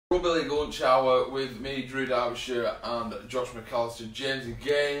Rugby League lunch hour with me, Drew Derbyshire, and Josh McAllister. James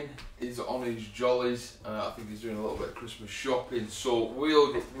again is on his jollies. I think he's doing a little bit of Christmas shopping. So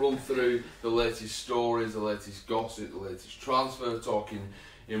we'll run through the latest stories, the latest gossip, the latest transfer talking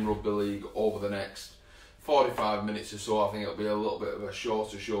in Rugby League over the next 45 minutes or so. I think it'll be a little bit of a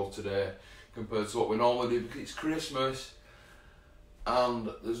shorter show today compared to what we normally do because it's Christmas. And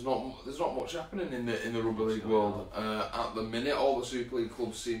there's not much happening in the Rugby League world at the minute. All the Super League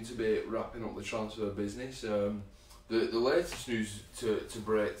clubs seem to be wrapping up the transfer business. The latest news to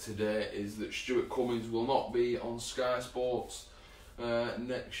break today is that Stuart Cummings will not be on Sky Sports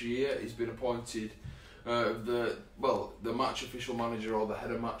next year. He's been appointed the match official manager or the head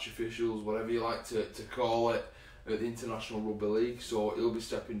of match officials, whatever you like to call it, at the International Rugby League. So he'll be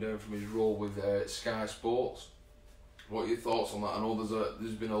stepping down from his role with Sky Sports. What are your thoughts on that? I know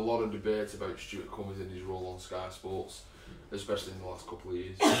there's been a lot of debate about Stuart Cummings and his role on Sky Sports, especially in the last couple of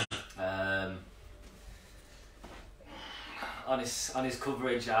years. On his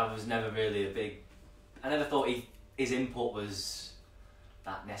coverage, I was never really I never thought his input was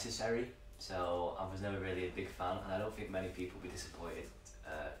that necessary. So I was never really a big fan, and I don't think many people will be disappointed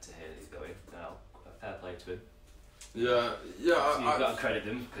to hear that he's going. No, fair play to him. Yeah. So you've got to credit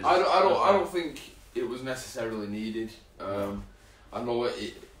them. I don't think it was necessarily needed. I know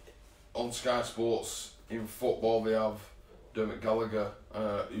on Sky Sports in football they have Dermot Gallagher,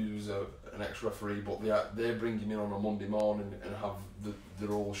 who's an ex-referee, but they're bringing him in on a Monday morning and have their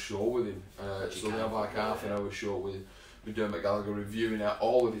whole show with him. So they have like half an hour show with Dermot Gallagher reviewing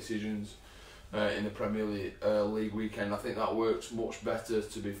all the decisions in the Premier League weekend. I think that works much better,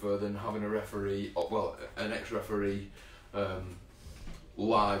 to be fair, than having a referee, an ex-referee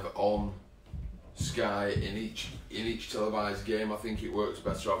live on Sky in each televised game. I think it works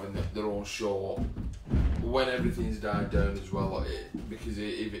better having their own show when everything's died down as well. Because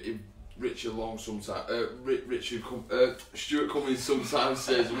if Richard Long sometimes, Stuart Cummings sometimes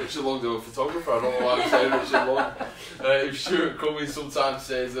says, Richard Long's a photographer, I don't know why I'm saying Richard Long. If Stuart Cummings sometimes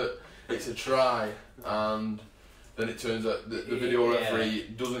says that it's a try and then it turns out that the video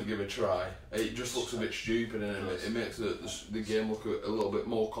referee doesn't give a try, it just looks a bit stupid, and it makes the game look a little bit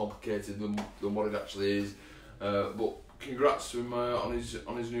more complicated than what it actually is. But congrats to him on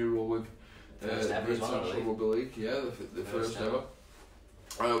his new role with the International Rugby League. Yeah, the first ever.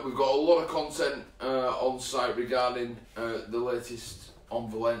 We've got a lot of content on site regarding the latest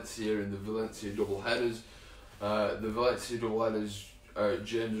on Valencia and the Valencia double headers. The Valencia double headers,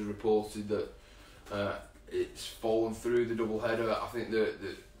 James has reported that it's fallen through the double header. I think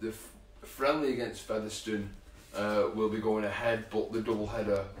the friendly against Featherstone will be going ahead, but the double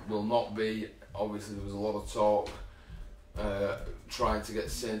header will not be. Obviously, there was a lot of talk trying to get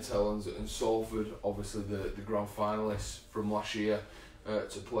St Helens and Salford, obviously the grand finalists from last year,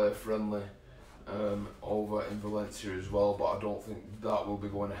 to play a friendly over in Valencia as well. But I don't think that will be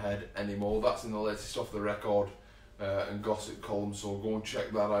going ahead anymore. That's in the latest off the record and gossip column, so go and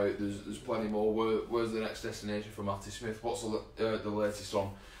check that out. There's plenty more. Where's the next destination for Matty Smith? What's the latest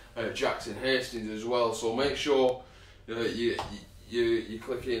on Jackson Hastings as well? So make sure you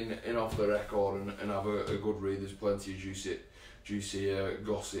click in off the record and have a good read. There's plenty of juicy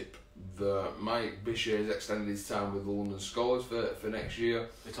gossip. Mike Bichet has extended his time with the London Scholars for next year.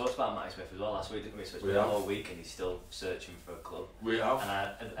 We talked about Matty Smith as well last week, didn't we? So it's been a whole week and he's still searching for a club. We have.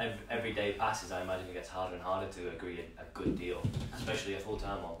 And every day passes, I imagine it gets harder and harder to agree a good deal, especially a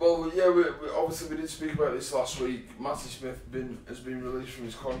full-time one. Well, yeah, we obviously did speak about this last week. Matty Smith has been released from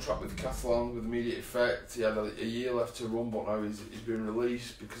his contract with Catalan with immediate effect. He had a year left to run, but now he's been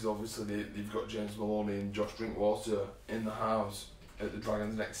released because obviously they've got James Maloney and Josh Drinkwater in the halves at the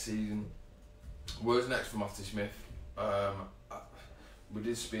Dragons next season. Where's next for Matty Smith? We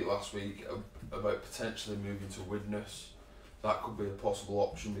did speak last week about potentially moving to Widnes. That could be a possible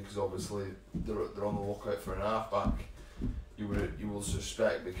option because obviously they're on the lookout for an halfback. You will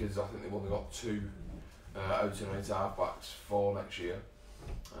suspect, because I think they've only got two out and out halfbacks for next year.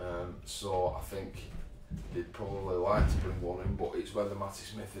 So I think they'd probably like to bring one in, but it's whether Matty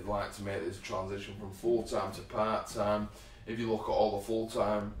Smith would like to make this transition from full-time to part-time. If you look at all the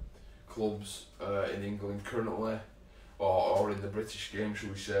full-time clubs in England currently, or in the British game,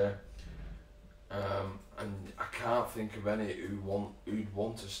 should we say, and I can't think of any who'd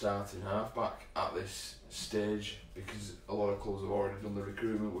want to start in halfback at this stage, because a lot of clubs have already done the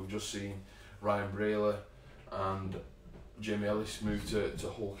recruitment. We've just seen Ryan Braley and Jamie Ellis move to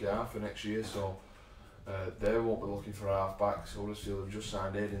Hulk half for next year, so they won't be looking for halfbacks. Huddersfield have just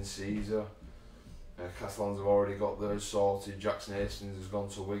signed Aidan Caesar. Catalans have already got theirs sorted. Jackson Hastings has gone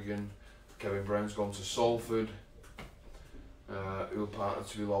to Wigan. Kevin Brown's gone to Salford. who are partnered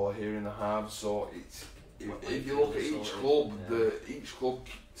to be Lola here in the halves. So it's if you look at each club, each club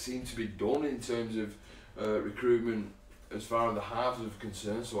seem to be done in terms of recruitment as far as the halves are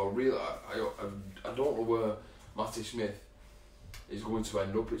concerned. So I don't know where Matty Smith is going to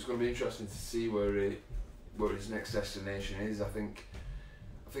end up. It's going to be interesting to see where his next destination is. I think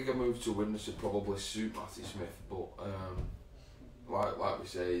a move to Widnes would probably suit Matty Smith, but like we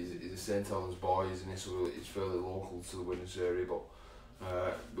say, he's a St Helens boy, isn't he? So he's fairly local to the Widnes area, but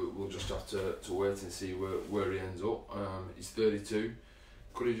we'll just have to wait and see where he ends up. He's 32.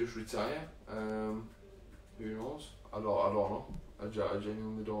 Could he just retire? Who knows? I don't know. I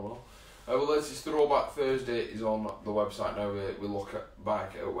genuinely don't know. Well, latest Throwback Thursday is on the website now. We look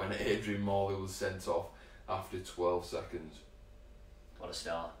back at when Adrian Morley was sent off after 12 seconds. What a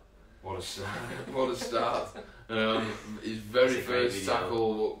start. What a start. His very first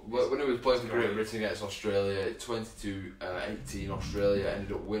tackle, when he was playing for Great Britain against Australia, 22-18, Australia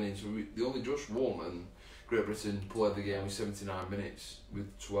ended up winning. So they only just won, and Great Britain played the game with 79 minutes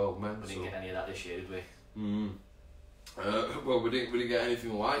with 12 men. We didn't get any of that this year, did we? Well, we didn't get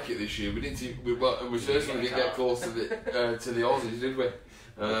anything like it this year. We certainly didn't get close to the Aussies, did we?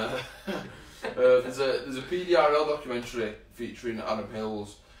 There's a PDRL documentary featuring Adam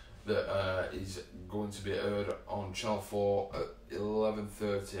Hills that is going to be aired on Channel 4 at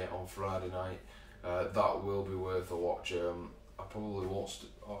 11:30 on Friday night. That will be worth a watch. I probably won't.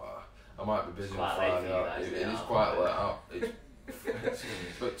 I might be busy on Friday night. It is quite late out. It's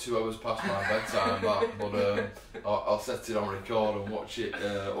about 2 hours past my bedtime, but I'll set it on record and watch it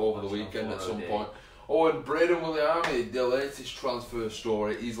over the weekend at some point. Oh, and Braden Williami, the latest transfer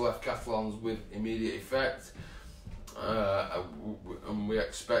story, he's left Catalans with immediate effect, and we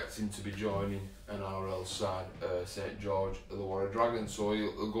expect him to be joining NRL side St George Illawarra Dragons. So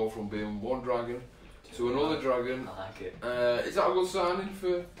he'll go from being one Dragon to another Dragon. I like it. Is that a good signing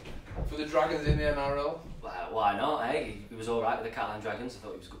for the Dragons in the NRL? Why not, eh? He was alright with the Catalan Dragons. I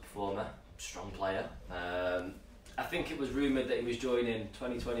thought he was a good performer, strong player. I think it was rumoured that he was joining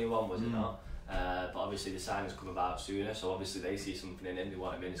 2021, was it not? But obviously the signing's come about sooner, so obviously they see something in him, they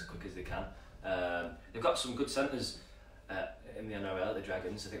want him in as quick as they can. They've got some good centres in the NRL, the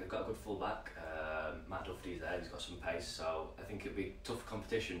Dragons. I think they've got a good full-back. Matt Duffy's there, he's got some pace, so I think it'll be tough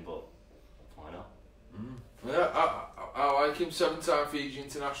competition, but why not? Yeah, I like him. 7-time Fiji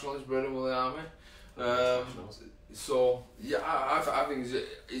international is Braden Williami. So yeah, I think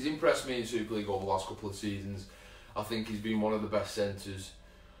he's impressed me in Super League over the last couple of seasons. I think he's been one of the best centres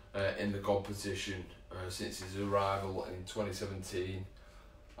in the competition since his arrival in 2017.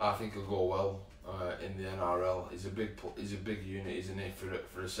 I think he'll go well in the NRL. He's a big unit, isn't he,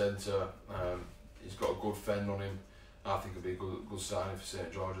 for a centre? He's got a good fend on him. I think it'll be a good signing for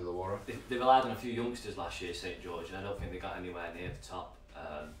St George Illawarra. They relied on a few youngsters last year, St George, and I don't think they got anywhere near the top.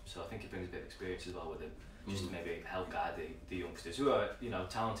 So I think he brings a bit of experience as well with him, just to maybe help guide the youngsters who are,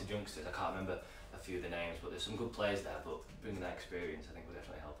 talented youngsters. I can't remember a few of the names, but there's some good players there. But bringing that experience, I think will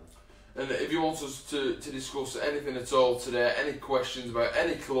definitely help them. And if you want us to discuss anything at all today, any questions about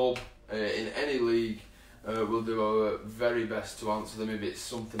any club in any league, we'll do our very best to answer them. If it's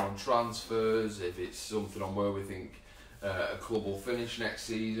something on transfers, if it's something on where we think a club will finish next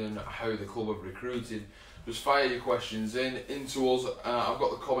season, how the club have recruited, just fire your questions into us. I've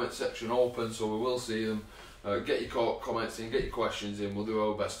got the comment section open, so we will see them. Get your comments in, get your questions in, we'll do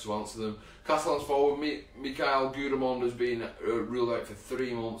our best to answer them. Catalans forward, Mikhail Gudamond has been ruled out for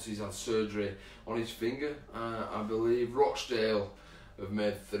 3 months. He's had surgery on his finger, I believe. Rochdale have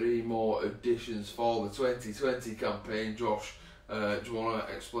made 3 more additions for the 2020 campaign. Josh, do you want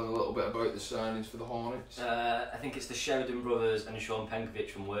to explain a little bit about the signings for the Hornets? I think it's the Sheridan brothers and Sean Penkovic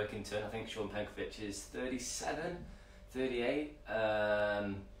from Workington. I think Sean Penkovic is 37, 38.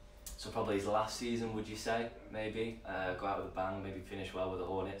 So probably his last season, would you say? Maybe go out with a bang, maybe finish well with the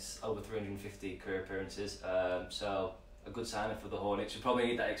Hornets. Over 350 career appearances. So a good signing for the Hornets. You probably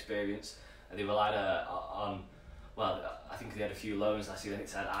need that experience. They relied on. Well, I think they had a few loans last year. I think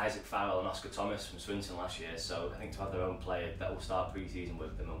they had Isaac Farrell and Oscar Thomas from Swinton last year. So I think to have their own player that will start pre-season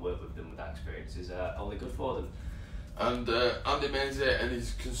with them and work with them with that experience is only good for them. And Andy Menzies and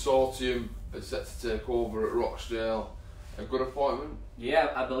his consortium are set to take over at Rochdale. A good appointment?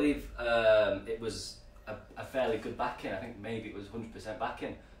 Yeah, I believe it was a fairly good backing. I think maybe it was 100%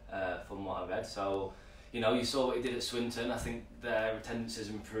 backing from what I read. So, you saw what he did at Swinton. I think their attendance has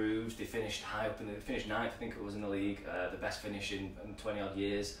improved. They finished high up, they finished 9th, I think it was, in the league. The best finish in 20 odd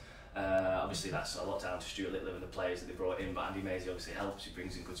years. Obviously that's a lot down to Stuart Littler and the players that they brought in, but Andy Maisie obviously helps. He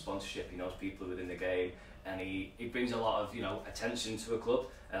brings in good sponsorship, he knows people within the game, and he brings a lot of attention to a club,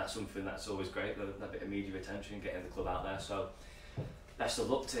 and that's something that's always great, that bit of media attention, getting the club out there. So best of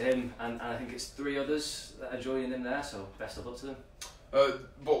luck to him, and I think it's 3 others that are joining him there, so best of luck to them.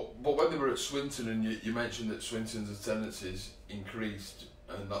 But when they were at Swinton, and you mentioned that Swinton's attendances increased,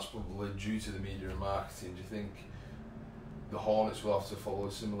 and that's probably due to the media and marketing, do you think the Hornets will have to follow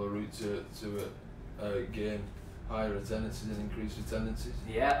a similar route to gain higher attendances and increased attendances?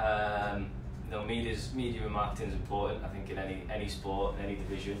 Yeah, media and marketing is important, I think, in any sport, in any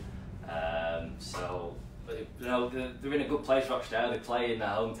division. But they're in a good place, Rochdale. They play in their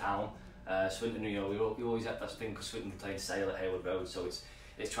hometown. Swinton, we always have that thing because Swinton play in Sale at Hayward Road, so it's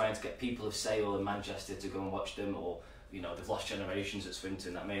trying to get people of Sale and Manchester to go and watch them, or they've lost generations at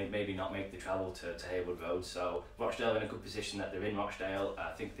Swinton that maybe not make the travel to Hayward Road. So Rochdale are in a good position that they're in Rochdale.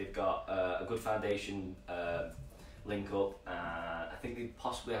 I think they've got a good foundation link up. I think they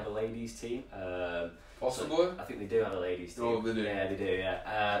possibly have a ladies team. Possibly? So I think they do have a ladies team. Oh, they do? Yeah, they do,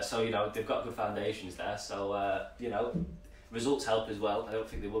 yeah. So, they've got good foundations there. So, results help as well. I don't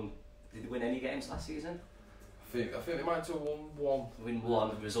think they won... Did they win any games last season? I think they might have won one. Win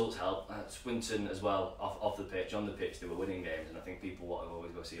one, results help. Swinton as well, off the pitch. On the pitch, they were winning games, and I think people want to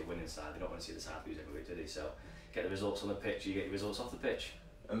always go see a winning side. They don't want to see the side lose every week, do they? So, get the results on the pitch, you get your results off the pitch.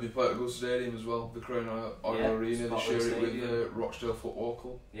 And they play at a good stadium as well, the Crown Oil Arena. They share it with the Rochdale Football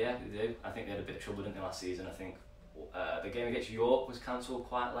Club. Yeah, they do. I think they had a bit of trouble, didn't they, last season? I think the game against York was cancelled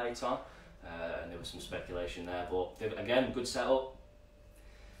quite late on, and there was some speculation there. But again, good setup.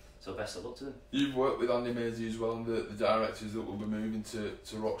 So best of luck to them. You've worked with Andy Maisie as well, and the directors that will be moving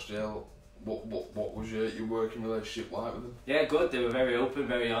to Rochdale. What was your working relationship like with them? Yeah, good. They were very open,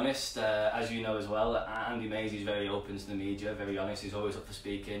 very honest. As you know as well, Andy Maisie's very open to the media, very honest. He's always up for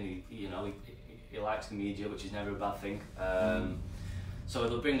speaking. He likes the media, which is never a bad thing. So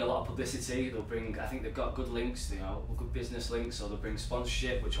they'll bring a lot of publicity. I think they've got good links, good business links. So they'll bring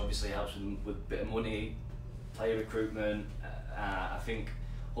sponsorship, which obviously helps them with a bit of money, player recruitment. I think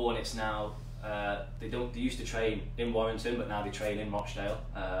Hornets now, they used to train in Warrington, but now they train in Rochdale.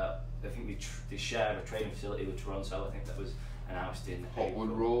 I think they share a training facility with Toronto. I think that was announced in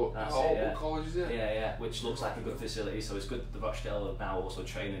Hotwood Road. Hotwood College, is it? Yeah, which looks like a good facility. So it's good that the Rochdale are now also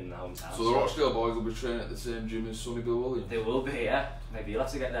training in the hometown. So the Rochdale boys will be training at the same gym as Sonny Bill Williams? They will be, yeah. Maybe you'll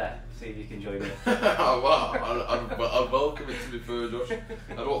have to get there, see if you can join in. Well, I'd welcome it, to be fair, Josh.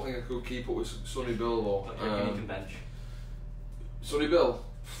 I don't think I could keep up with Sonny Bill though. What do you reckon you can bench? Sonny Bill?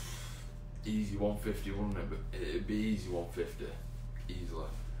 Easy 150, wouldn't it? But it'd be easy 150, easily.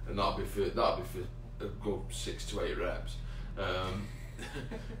 And that'd be for a good 6 to 8 reps.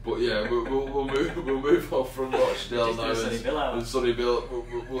 But yeah, we'll move on from Rochdale now. And Sonny Bill.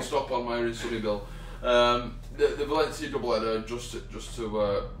 We'll stop on Myron Sonny Bill. The Valencia doubleheader, just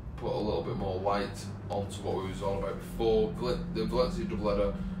to put a little bit more light onto what we was on about before. The Valencia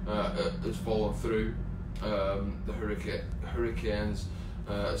doubleheader has fallen through. The Hurricanes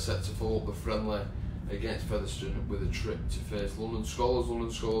are set to follow up the friendly against Featherstone with a trip to face London Skolars. London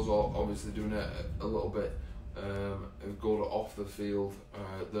Skolars are obviously doing it a little bit good off the field.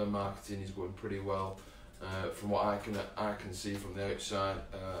 Their marketing is going pretty well from what I can see from the outside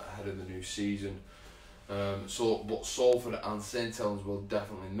ahead of the new season. But Salford and St Helens will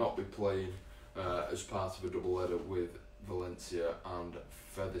definitely not be playing as part of a doubleheader with Valencia and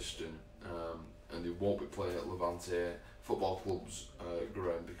Featherstone, and they won't be playing at Levante Football Club's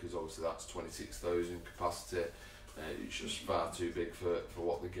ground because obviously that's 26,000 capacity. It's just far too big for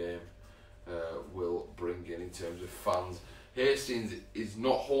what the game will bring in terms of fans. Hastings is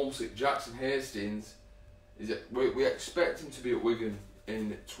not homesick. Jackson Hastings we expect him to be at Wigan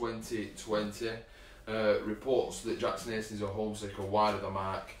in 2020. Reports that Jackson Hastings are homesick are wide of the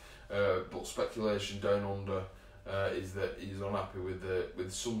mark, but speculation down under is that he's unhappy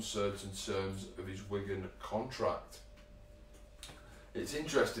with some certain terms of his Wigan contract. It's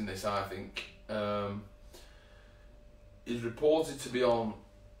interesting, this, I think. He's reported to be on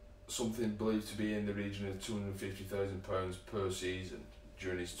something believed to be in the region of £250,000 per season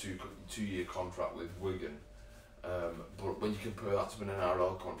during his two-year contract with Wigan. But when you compare that to an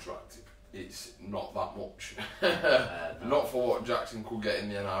NRL contract, it's not that much. Not for what Jackson could get in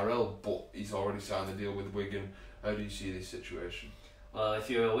the NRL, but he's already signed a deal with Wigan. How do you see this situation? Well, if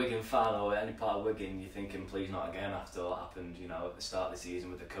you're a Wigan fan or any part of Wigan, you're thinking, please not again after what happened, at the start of the season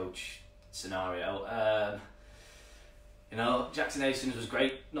with the coach scenario. Jackson Hastings was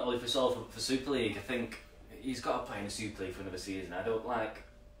great, not only for Salford but for Super League. I think he's got to play in the Super League for another season. I don't like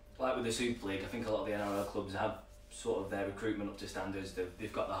with the Super League, I think a lot of the NRL clubs have sort of their recruitment up to standards.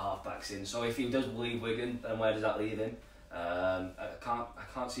 They've got the half-backs in. So if he does leave Wigan, then where does that leave him? I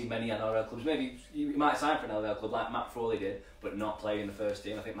can't see many NRL clubs. Maybe you might sign for an NRL club like Matt Frawley did, but not play in the first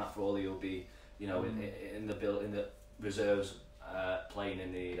team. I think Matt Frawley will be, in the reserves, playing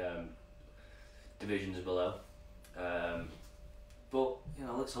in the divisions below. But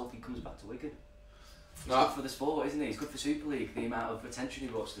let's hope he comes back to Wigan. He's good for the sport, isn't he? He's good for Super League. The amount of attention he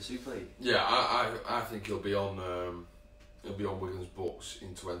brought to the Super League. Yeah, I think he'll be on Wigan's books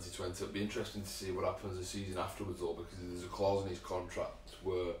in 2020. It'll be interesting to see what happens the season afterwards, though, because there's a clause in his contract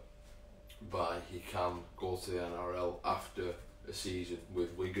whereby he can go to the NRL after a season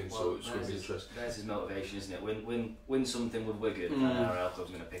with Wigan. So it's going to be interesting. There's his motivation, isn't it? Win something with Wigan, and NRL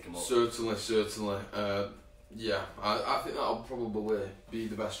club's going to pick him up. Certainly. Yeah, I think that'll probably be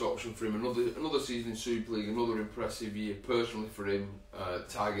the best option for him. Another season in Super League, another impressive year personally for him.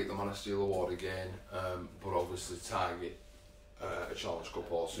 Target the Man of Steel award again, but obviously target a Challenge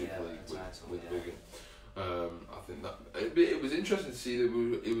Cup or Super League with Wigan. I think that it was interesting to see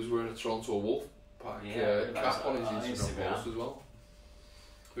that he was wearing a Toronto Wolfpack cap on his Instagram post as well.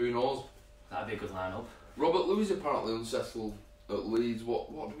 Who knows? That'd be a good lineup. Robert Louis apparently unsettled at Leeds. What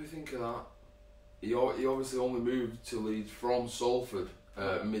do we think of that? He obviously only moved to Leeds from Salford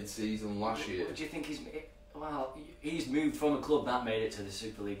mid-season last year. What do you think he's moved from a club that made it to the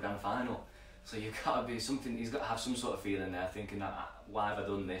Super League Grand Final. So you've got to be something. He's got to have some sort of feeling there, thinking that why have I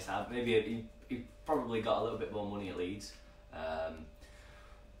done this? Maybe he probably got a little bit more money at Leeds,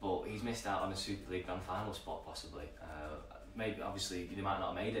 but he's missed out on a Super League Grand Final spot possibly. Maybe obviously he might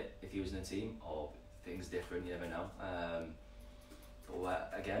not have made it if he was in a team, or things different. You never know.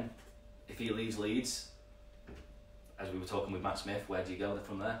 But again, if he leaves Leeds, as we were talking with Matt Smith, where do you go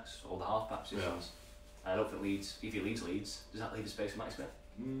from there? It's all the half-back positions. I don't think Leeds. If he leaves Leeds, does that leave a space for Matt Smith?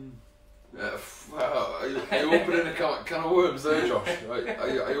 Well, are you opening a can of worms there, Josh?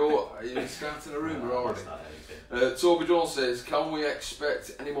 Are you starting a rumour already? Toby Jones says, can we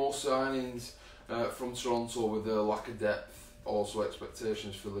expect any more signings from Toronto with their lack of depth? Also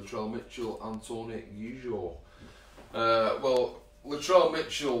expectations for Latrell Mitchell and Tony Guijo. Well, Latrell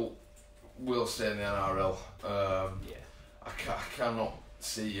Mitchell will stay in the NRL. I cannot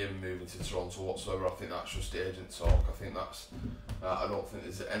see him moving to Toronto whatsoever. I think that's just agent talk. I think that's. I don't think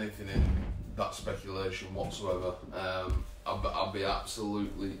there's anything in that speculation whatsoever. I'd be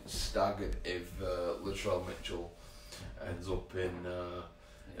absolutely staggered if Latrell Mitchell ends up in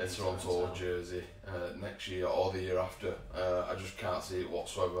a Toronto jersey next year or the year after. I just can't see it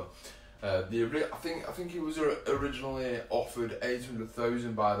whatsoever. I think he was originally offered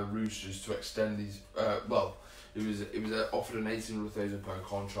 800,000 by the Roosters to extend his. He was offered an £800,000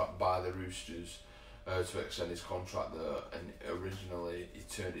 contract by the Roosters to extend his contract there, and originally he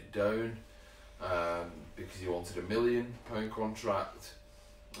turned it down because he wanted £1 million contract,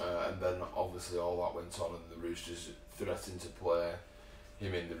 and then obviously all that went on, and the Roosters threatened to play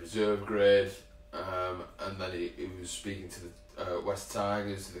him in the reserve grade, and then he was speaking to the West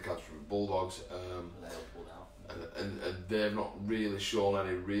Tigers, to the Canterbury Bulldogs, and they've not really shown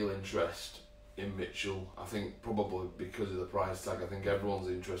any real interest in Mitchell. I think probably because of the price tag. I think everyone's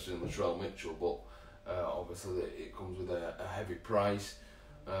interested in Latrell Mitchell, but obviously it comes with a heavy price.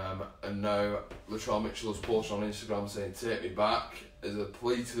 And now Latrell Mitchell has posted on Instagram saying "Take me back" as a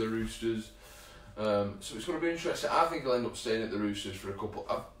plea to the Roosters. So it's going to be interesting. I think he'll end up staying at the Roosters for a couple.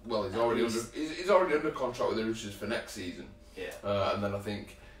 He's already under contract with the Roosters for next season. Yeah. And then I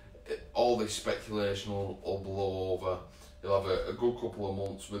think all this speculation will blow over. He'll have a good couple of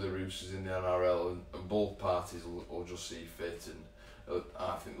months with the Roosters in the NRL, and both parties will just see fit, and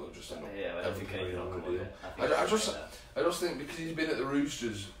I think they'll just end up. Yeah, I don't think anything will come of it. I just think because he's been at the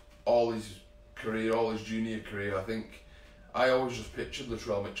Roosters all his junior career, I always just pictured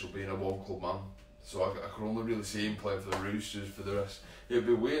Latrell Mitchell being a one club man. So I could only really see him playing for the Roosters for the rest. It'd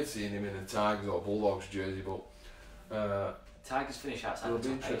be weird seeing him in a Tigers or Bulldogs jersey, but Tigers finished outside the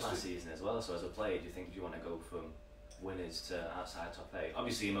top 8 last season as well. So as a player, do you want to go from winners to outside top 8?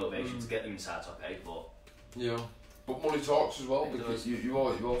 Obviously, your motivation to get them inside top 8, but but money talks as well, because you've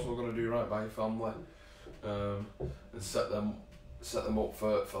also got to do right by your family, and set them up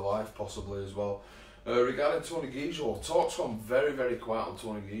for life possibly as well. Regarding Tony Guijo, talks gone very, very quiet on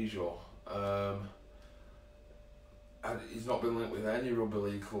Tony Guijo. And he's not been linked with any rugby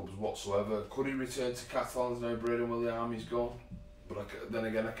league clubs whatsoever. Could he return to Catalans now Braden Williami's gone? But then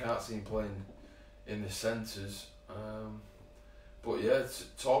again, I can't see him playing in the centres. But yeah,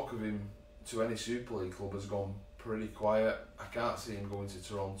 talk of him to any Super League club has gone pretty quiet. I can't see him going to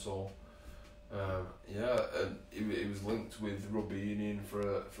Toronto. And he was linked with Rugby Union for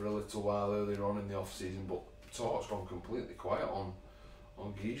a little while earlier on in the off season, but talk's gone completely quiet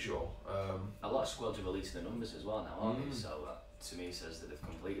Guizhou. A lot of squads are releasing the numbers as well now, aren't they? So that to me says that they've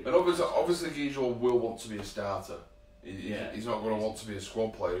completed. And obviously Guizhou will want to be a starter. He's not going to want to be a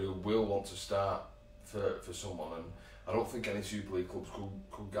squad player. He will want to start for someone, and I don't think any Super League clubs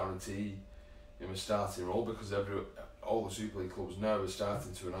could guarantee him a starting role, because all the Super League clubs now are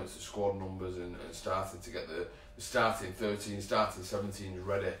starting to announce the squad numbers and starting to get the starting 13, starting 17s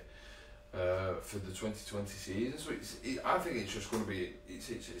ready for the 2020 season. So I think it's just going to be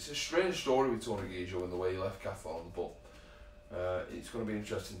it's a strange story with Tony Guizhou and the way he left Cathalon, but it's going to be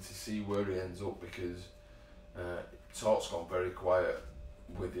interesting to see where he ends up, because talk's gone very quiet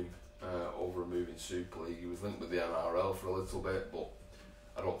with him over a move in Super League. He was linked with the NRL for a little bit, but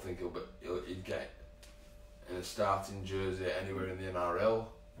I don't think he'd get in a starting jersey anywhere in the NRL.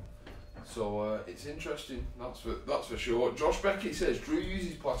 So it's interesting, that's for sure. Josh Beckett says, Drew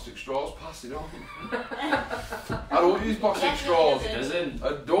uses plastic straws, pass it on. I don't use plastic straws.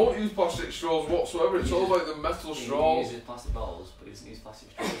 I don't use plastic straws whatsoever. It's all about the metal straws. He uses plastic bottles, but he doesn't use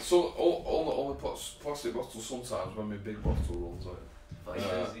plastic straws. So only plastic bottles sometimes when my big bottle runs out. But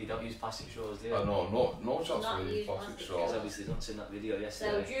you don't use plastic straws, do you? No chance for using plastic straws. Because obviously not seen that video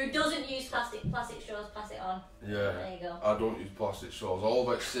yesterday. So Drew doesn't use plastic straws, pass it on. Yeah. There you go. I don't use plastic straws. All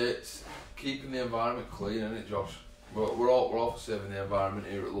about sits, keeping the environment clean, isn't it, Josh? We're all for saving the environment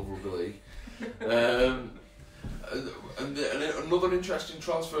here at Love Rugby League. And another interesting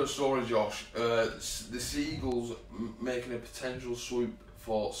transfer story, Josh. The Seagulls making a potential swoop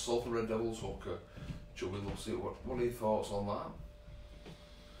for Salford Red Devils hooker Joey Lucy. What are your thoughts on that?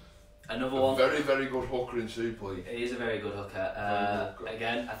 Another one. Very, very good hooker in Super League. He is a very good hooker.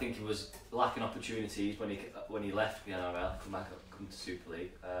 Again, I think he was lacking opportunities when he left the NRL, come to Super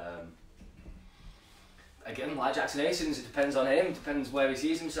League. Again, like Jackson Hastings, it depends on him. Depends where he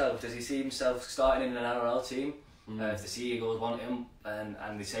sees himself. Does he see himself starting in an NRL team? If the Seagulls want him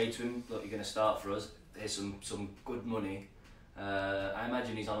and they say to him, look, you're going to start for us, here's some good money. I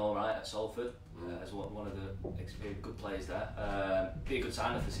imagine he's on all right at Salford as one of the experienced good players there. Be a good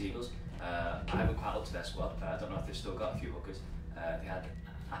signer for the Seagulls. I haven't quite looked at their squad. I don't know if they've still got a few hookers. They had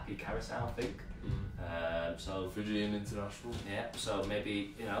Happy Carousel, I think. So Fijian international. Yeah, so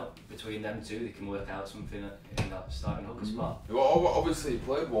maybe between them two they can work out something in that starting hooker spot. Well, obviously he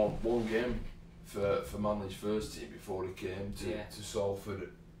played one game for Manly's first team before he came to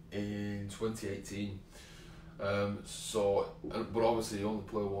Salford in 2018. But obviously he only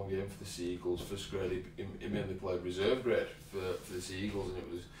played one game for the Seagulls. First grade he mainly played reserve grade for the Seagulls, and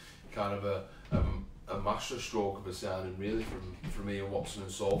it was kind of a master stroke of a signing really from Ian Watson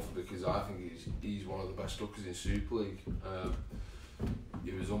and Salford, because I think he's one of the best hookers in Super League.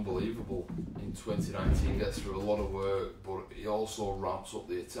 He was unbelievable in 2019, gets through a lot of work, but he also ramps up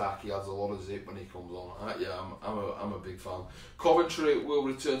the attack. He adds a lot of zip when he comes on. I'm a big fan. Coventry will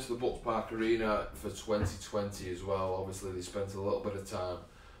return to the Bucks Park Arena for 2020 as well. Obviously they spent a little bit of time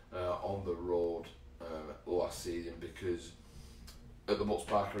on the road last season, because at the Bucks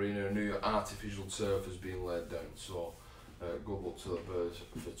Park Arena a new artificial turf has been laid down, so good luck to the Birds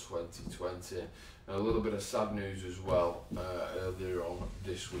for 2020. A little bit of sad news as well earlier on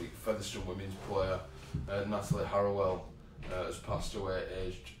this week. Featherstone women's player Natalie Harrowell has passed away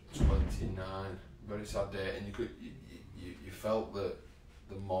aged 29. Very sad day, and you felt that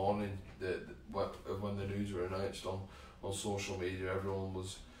the morning when the news were announced on social media, everyone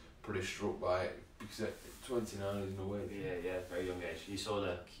was pretty struck by it, because 29 is no way. Yeah, very young age. You saw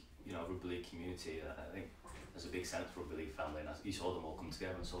the rugby league community. I think there's a big sense for rugby league family, and you saw them all come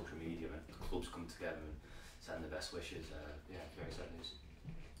together on social media, and the clubs come together and send their best wishes. Very sad news.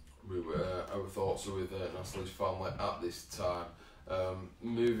 Our thoughts are with Natalie's family at this time.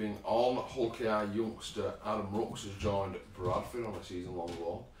 Moving on, Hull KI youngster Adam Rooks has joined Bradford on a season-long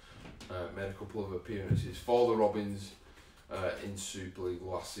loan. Made a couple of appearances for the Robins in Super League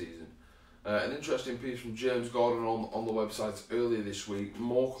last season. An interesting piece from James Gordon on the website earlier this week.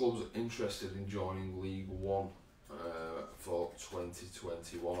 More clubs are interested in joining League One for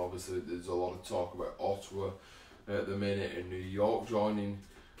 2021. Obviously there's a lot of talk about Ottawa at the minute, and New York joining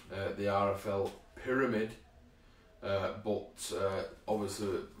the RFL pyramid, but obviously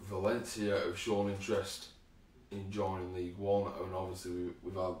Valencia have shown interest in joining League One, and obviously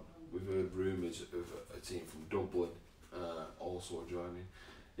we've heard rumours of a team from Dublin also joining.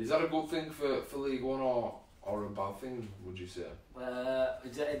 Is that a good thing for League One or a bad thing, would you say?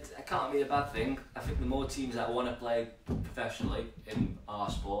 It can't be a bad thing. I think the more teams that want to play professionally in our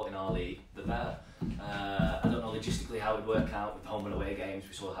sport, in our league, the better. I don't know logistically how it would work out with home and away games.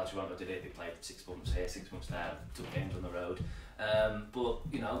 We saw how Toronto did it. They played 6 months here, 6 months there, took games on the road.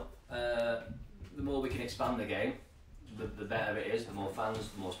 But the more we can expand the game, the better it is. The more fans,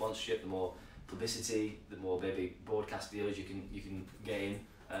 the more sponsorship, the more publicity, the more maybe broadcast deals you can get in.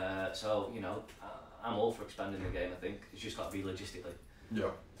 So I'm all for expanding the game. I think it's just got to be logistically.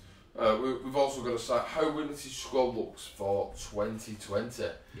 Yeah. We've also got to say how Widnes' squad looks for 2020.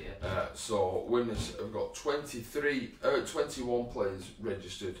 Yeah. So Widnes have got 21 players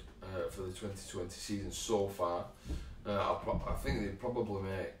registered for the 2020 season so far. I think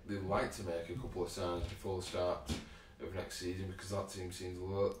they'd like to make a couple of signings before the start of next season, because that team seems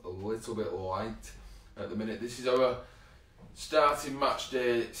a little bit light at the minute. This is our starting match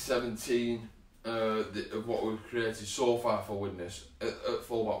day 17 of what we've created so far for Widnes. At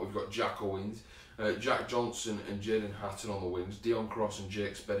fullback we've got Jack Owens, Jack Johnson and Jaden Hatton on the wings, Dion Cross and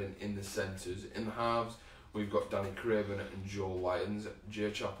Jake Spedding in the centres. In the halves we've got Danny Craven and Joe Lyons,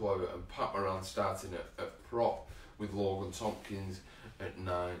 Jay Chapel and Pat Moran starting at prop, with Logan Tompkins at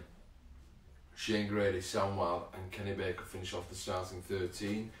 9. Shane Grady, Sam Wild and Kenny Baker finish off the starting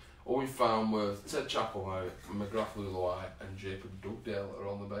 13. Owen Farnworth, Ted Chapelhouse, McGrath Lulawai and Jacob Dugdale are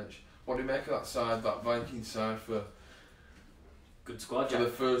on the bench. What do you make of that side, that Viking side, for good squad? For the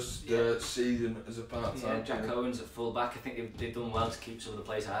first season as a part-time? Yeah, Jack Owens at full-back. I think they've done well to keep some of the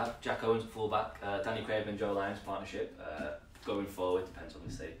players I have. Jack Owens at full-back, Danny Craven and Joe Lyons partnership. Going forward, depends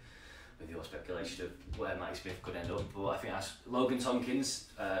obviously with your speculation of where Matty Smith could end up, but I think that's Logan Tompkins,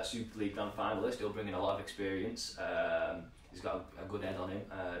 Super League Grand finalist. He'll bring in a lot of experience. He's got a good head on him.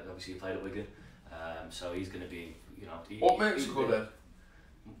 Obviously he played at Wigan, so he's going to be, what makes a good head?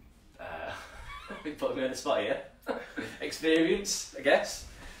 You put me on the spot here. Experience, I guess.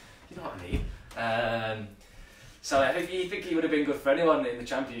 You know what I mean. So I think he would have been good for anyone in the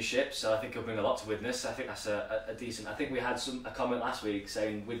Championship. So I think he'll bring a lot to Widnes. I think that's a decent. I think we had a comment last week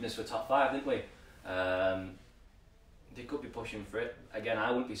saying Widnes were top 5, didn't we? They could be pushing for it. Again, I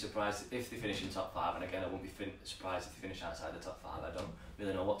wouldn't be surprised if they finish in top 5, and again, I wouldn't be surprised if they finish outside the top 5. I don't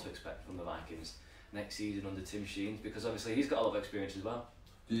really know what to expect from the Vikings next season under Tim Sheens, because obviously he's got a lot of experience as well.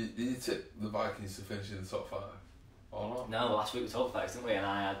 Did you tip the Vikings to finish in the top 5 or not? No, last week we talked about it, didn't we? And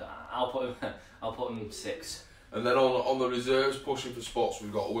I'll put him 6. And then on the reserves pushing for spots,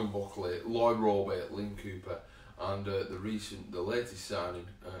 we've got Owen Buckley, Lloyd Robert, Lynn Cooper, and the latest signing,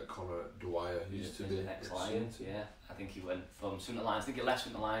 Connor Dwyer, who used to be ex-Lions. Yeah, I think he went from Swinton Lions. I think he left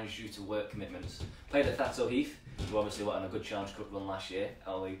Swinton Lions due to work commitments. Played at Thatto Heath, who obviously went on a good Challenge Cup run last year.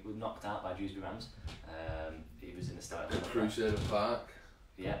 Only was knocked out by Dewsbury Rams. He was in the start. At Crusader Park.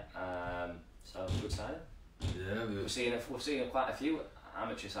 Yeah. So good signing. Yeah. We're seeing quite a few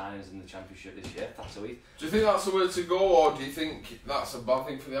amateur signings in the Championship this year. Thatto Heath. Do you think that's the way to go, or do you think that's a bad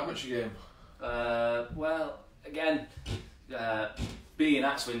thing for the amateur game? Well, again, being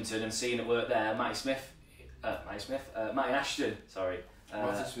at Swinton and seeing it work there, Matty Ashton, sorry.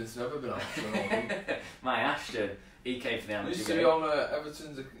 Matty Smith's never been out. Matty Ashton, he came for the amateur game. Used to be on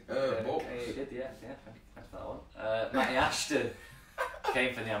Everton's book. He did, yeah, thanks for that one. Matty Ashton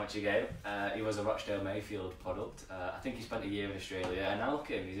came for the amateur game. He was a Rochdale Mayfield product. I think he spent a year in Australia, and now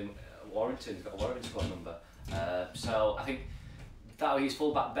look at him, he's in Warrington, he's got a Warrington squad number. So I think that he's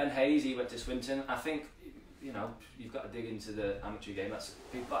full-back. Ben Hayes, he went to Swinton. I think, you've got to dig into the amateur game. That's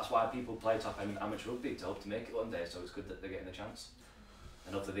why people play top-end amateur rugby, to hope to make it one day, so it's good that they're getting the chance.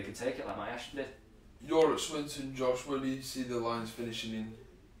 And hopefully they can take it like Matty Ashton did. You're at Swinton, Josh. Where do you see the Lions finishing in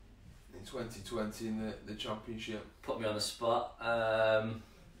 2020 in the Championship? Put me on the spot.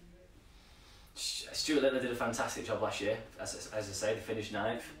 Stuart Littler did a fantastic job last year. As I say, they finished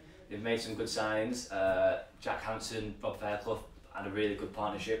 9th. They've made some good signs. Jack Hanson, Rob Fairclough had a really good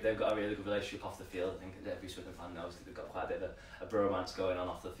partnership. They've got a really good relationship off the field. I think every Swinton fan knows that they've got quite a bit of a bromance going on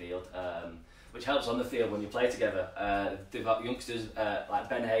off the field, which helps on the field when you play together. They've got youngsters like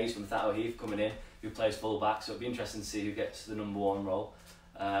Ben Hayes from Thatto Heath coming in, who plays full back, so it'll be interesting to see who gets the number 1 role.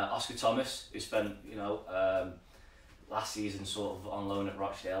 Oscar Thomas, who spent last season sort of on loan at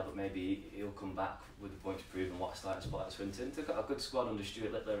Rochdale, but maybe he'll come back with the point to prove and what a starting spot at Swinton. They've got a good squad under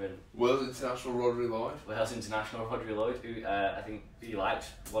Stuart Littler and Wales International Rodri Lloyd. Wales International Rodri Lloyd, who I think he liked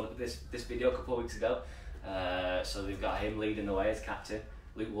this video a couple of weeks ago. So they've got him leading the way as captain.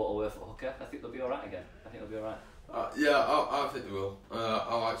 Luke Waterworth at hooker. I think they'll be alright again. I think they'll be alright. Yeah, I think they will.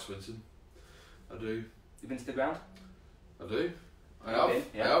 I like Swinton. I do. You've been to the ground? I do. I have.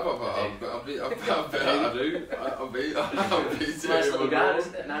 I've been. Nice little ground,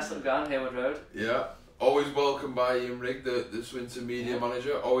 isn't it? Nice little ground, Hayward Road. Yeah. Always welcomed by Ian Rigg, the Swinton media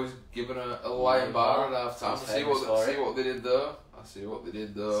manager. Always given a lion bar at half time. I see what they did there.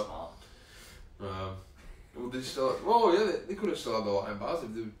 Smart. Well, they still. Oh yeah, they could have still had the lion bars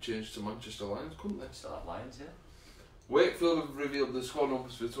if they changed to Manchester Lions, couldn't they? Still have Lions, yeah. Wakefield have revealed the squad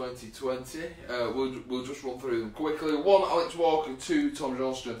numbers for 2020. We'll just run through them quickly. 1 Alex Walker, 2 Tom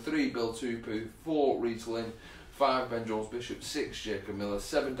Johnston, 3 Bill Tupu, 4 Reece Lynn, 5 Ben Jones Bishop, 6 Jacob Miller,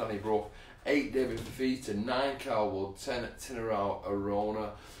 7 Danny Brough, 8 David Fafita, 9 Carl Wood, 10 Tinarau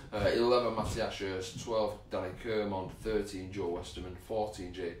Arona, 11 Matty Ashurst, 12 Danny Kermond, 13 Joe Westerman,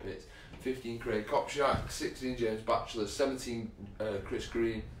 14 Jay Pitts, 15 Craig Kopchak, 16 James Batchelor, 17 Chris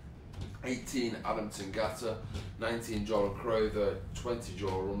Green, 18 Adam Tangata, 19 Jordan Crowther, 20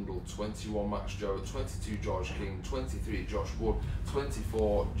 Joe Rundle, 21 Max Joe, 22 George King, 23 Josh Wood,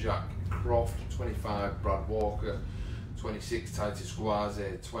 24 Jack Croft, 25 Brad Walker, 26 Titus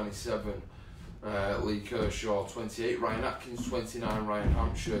Guaze, 27 Lee Kershaw, 28 Ryan Atkins, 29 Ryan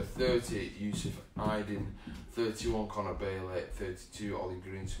Hampshire, 30 Yusuf Aydin, 31 Connor Bailey, 32 Ollie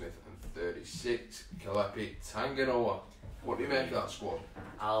Greensmith, and 36 Kalepi Tanganoa. What do you make of that squad?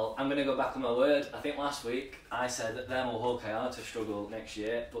 I'm going to go back on my word. I think last week I said that them will Hull KR to struggle next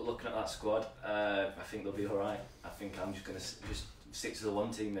year, but looking at that squad, I think they'll be alright. I think I'm just going to just stick to the one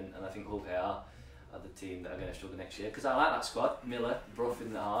team, and I think Hull KR are the team that are going to struggle next year. Because I like that squad. Miller, Brough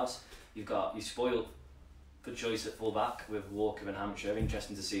in the halves. You spoiled for choice at full back with Walker and Hampshire.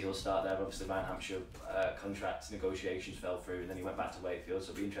 Interesting to see who'll start there. Obviously, Ryan Hampshire contract negotiations fell through, and then he went back to Wakefield,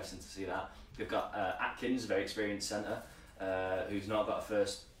 so it'll be interesting to see that. You've got Atkins, very experienced centre, who's not got a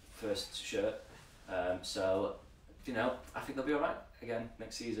first shirt. So, you know, I think they'll be alright again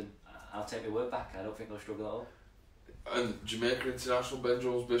next season. I'll take my word back. I don't think they'll struggle at all. And Jamaica International, Ben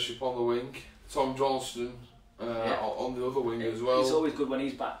Jones Bishop on the wing, Tom Johnston on the other wing as well. It's always good when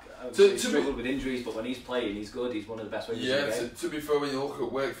he's back. He's struggled with injuries, but when he's playing, he's good. He's one of the best wingers in the game. To be fair, when you look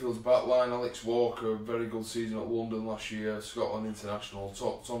at Wakefield's back line, Alex Walker, very good season at London last year, Scotland International,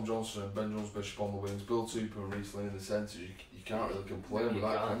 Tom Johnston and Ben Jones Bishop on the wings, Bill Tupu and Reece Lynn in the centre. You can't really complain with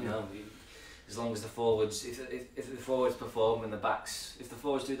that, can you? No, as long as the forwards, if the forwards perform and if the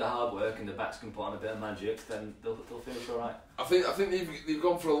forwards do the hard work and the backs can put on a bit of magic, then they'll finish alright. I think they've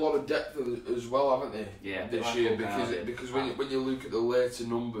gone for a lot of depth as well, haven't they? Yeah, this year because when you look at the later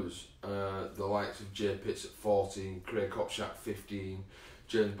numbers, the likes of Jay Pitts at 14, Craig Kopchak 15,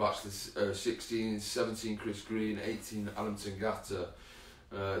 James Batchelor 16, 17 Chris Green, 18 Adam Tangata,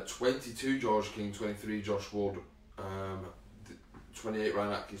 22 George King, 23 Josh Wood, 28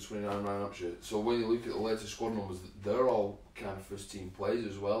 Ryan Atkins, 29 Ryan Hampshire. So when you look at the later squad numbers, they're all kind of first team players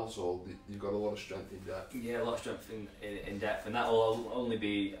as well, so you've got a lot of strength in depth. Yeah, a lot of strength in depth, and that will only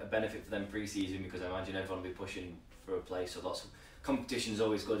be a benefit for them pre-season, because I imagine everyone will be pushing for a place, so lots of competition's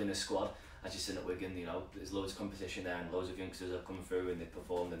always good in a squad. As you said at Wigan, you know, there's loads of competition there, and loads of youngsters have come through and they've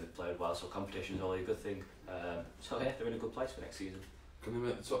performed and they've played well, so competition's always a good thing. So yeah, they're in a good place for next season. Can they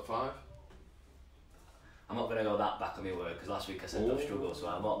make the top 5? I'm not going to go that back on my word, because last week I said they'll struggle, so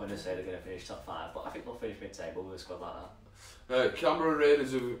I'm not going to say they're going to finish top 5, but I think they'll finish mid-table with a squad like that. Canberra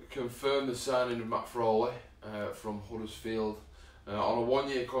Raiders have confirmed the signing of Matt Frawley from Huddersfield on a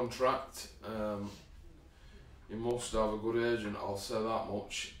 1-year contract. He must have a good agent, I'll say that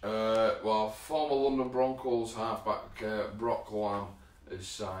much. Well, former London Broncos halfback Brock Lamb is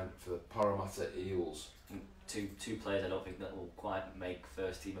signed for the Parramatta Eels. Two players I don't think that will quite make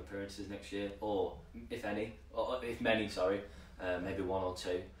first team appearances next year, or if any, or if many, sorry, maybe 1 or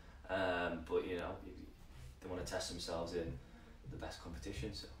 2. But you know, they want to test themselves in the best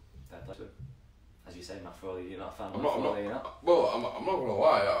competition, so fair play to them. As you say, Matt Frawley, you're not a fan of Matt Frawley, you know? Well, I'm not going to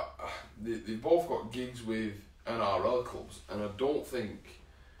lie, they've both got gigs with NRL clubs, and I don't think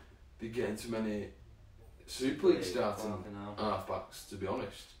they get into many Super League starting halfbacks, to be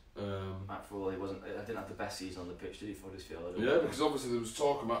honest. Matt Frawley didn't have the best season on the pitch, did he, for Huddersfield? Yeah, because obviously there was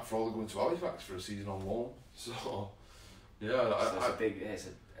talk of Matt Frawley going to Halifax for a season on loan. So, yeah, it's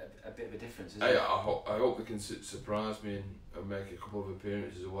a bit of a difference, isn't it? I hope they can surprise me and make a couple of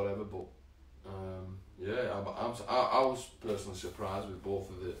appearances or whatever. But yeah, I was personally surprised with both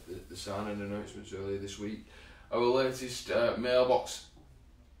of the signing announcements earlier this week. Our latest mailbox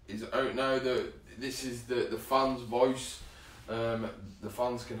is out now. This is the fans' voice. The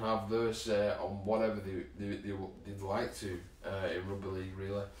fans can have their say on whatever they'd like to in Rugby League,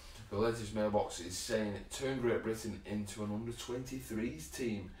 really. The latest mailbox is saying turn Great Britain into an under-23s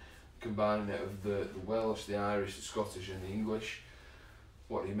team, combining it with the Welsh, the Irish, the Scottish and the English.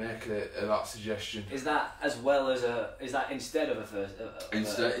 What do you make of that suggestion? Is that as well as is that instead of a first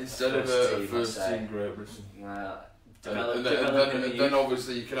instead of a first team Great Britain? Then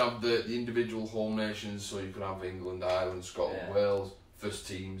obviously you can have the individual home nations, so you can have England, Ireland, Scotland, Wales, first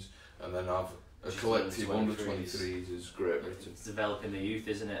teams, and then have a collective under-23s as Great Britain. It's developing the youth,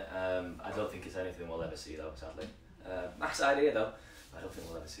 isn't it? I don't think it's anything we'll ever see, though, sadly. Nice idea, though. I don't think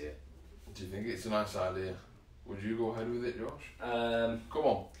we'll ever see it. Do you think it's a nice idea? Would you go ahead with it, Josh? Come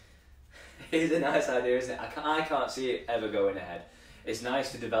on. It's a nice idea, isn't it? I can't see it ever going ahead. It's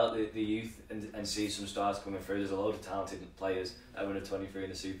nice to develop the youth and see some stars coming through. There's a load of talented players at under 23 in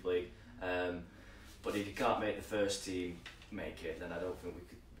the Super League. But if you can't make the first team make it, then I don't think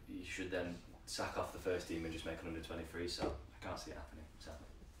you should then sack off the first team and just make an under 23. So I can't see it happening. So.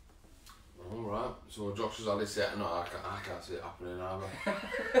 Alright, so Josh has had his set. No, I can't see it happening either.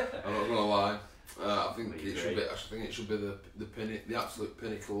 I'm not gonna lie. I think it should be. I think it should be the absolute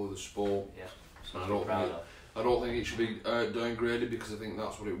pinnacle of the sport. Yeah. And I don't think it should be downgraded, because I think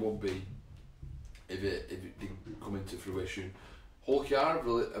that's what it would be if it did come into fruition. Hull KR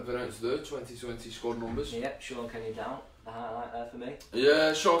have announced their 2020 squad numbers. Yep, Sean Kenny down. The highlight there for me.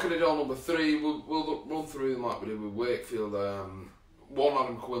 Yeah, Sean Kenny down number 3. We'll run through them like we did with Wakefield. 1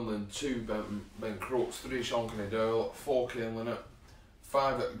 Adam Quinlan, 2 Ben Crooks, 3 Sean Kenny Doyle, 4 Kane Linnett,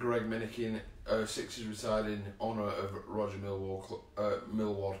 5 Greg Minikin, 6 is retired in honour of Roger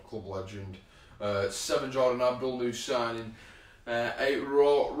Millward club legend. 7 Jordan Abdul, new signing. 8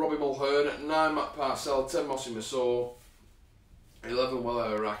 Robbie Mulhern, 9 Matt Parcell, 10 Mossy Massor, 11 Will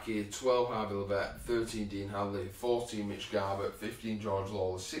Iraqi, 12 Harvey Levette, 13 Dean Hadley, 14 Mitch Garbutt, 15 George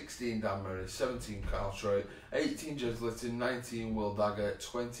Lawler, 16 Dan Murray, 17 Carl Troy, 18 Jez Litton, 19 Will Dagger,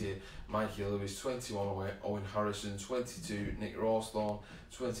 20 Mikey Lewis, 21 Owen Harrison, 22 Nick Rawsthorne,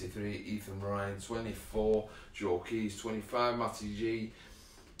 23 Ethan Ryan, 24 Joe Keys, 25 Matty G,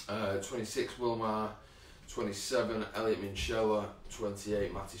 26 Wilmar, 27 Elliot Minchella,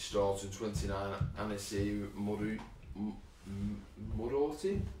 28 Matty Staunton, 29 Anisi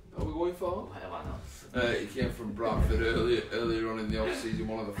Muroti, are we going for? Why not? He came from Bradford earlier on in the off-season,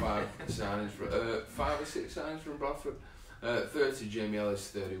 one of the 5 signings, 5 or 6 signings from Bradford. 30 Jamie Ellis,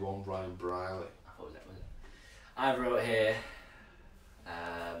 31 Brian Briley. Was it? I wrote here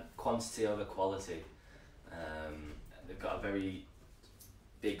quantity over quality. They've got a very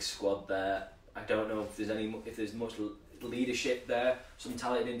big squad there. I don't know if there's much leadership there. Some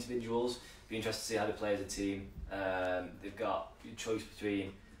talented individuals. Be interested to see how they play as a team. They've got a choice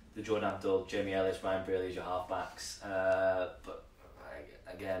between the Jordan Abdul, Jamie Ellis, Ryan Braley as your halfbacks. But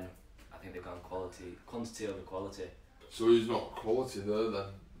again, I think they've gone quantity over quality. So who's not quality there then,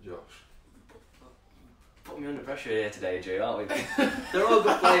 Josh? Put me under pressure here today, Joe, aren't we? They're all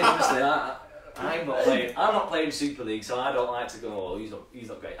good players, honestly. I'm not playing Super League, so I don't like to go, oh, he's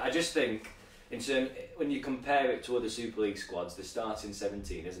not great. I just think, when you compare it to other Super League squads, the starting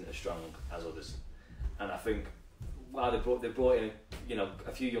 17 isn't as strong as others. And I think while they've brought in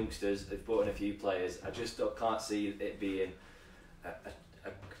a few youngsters, they've brought in a few players, I just can't see it being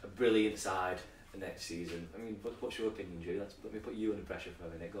a brilliant side next season. I mean, what's your opinion, Drew? Let me put you under pressure for a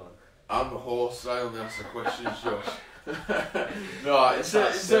minute. Go on. I'm the horse, I only ask the questions, Josh. No, in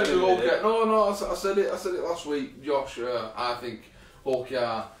terms of Hull KR, no, I said it last week, Josh. I think Hull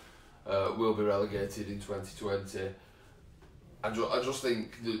KR will be relegated in 2020. I just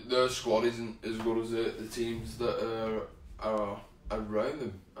think their squad isn't as good as the teams that are around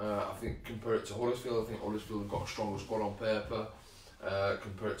them. I think compared to Huddersfield, I think Huddersfield have got a stronger squad on paper.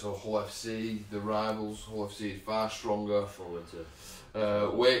 Compared to Hull FC, the rivals, Hull FC is far stronger. Forward to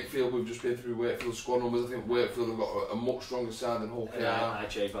Wakefield, we've just been through Wakefield's squad numbers. I think Wakefield have got a much stronger side than Hull KR. I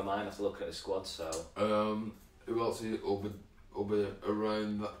changed my mind after looking at the squad. So who else will be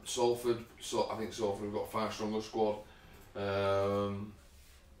around that? Salford. So I think Salford have got a far stronger squad.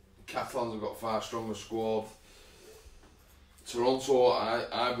 Catalans have got a far stronger squad. Toronto,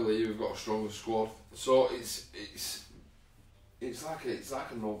 I believe, have got a stronger squad. So it's like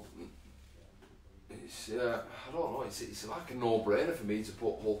a no. I don't know. It's like a no-brainer for me to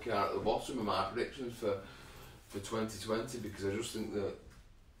put Hull KR at the bottom of my predictions for 2020, because I just think that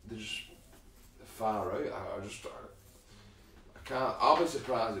they're just far out. I can't. I'll be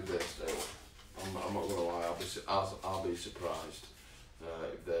surprised if they stay up. I'm not gonna lie. I'll be surprised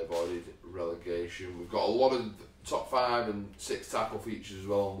if they avoided relegation. We've got a lot of top 5 and 6 tackle features as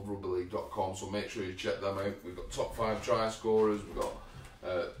well on rugbyleague.com, so make sure you check them out. We've got top 5 try scorers. We've got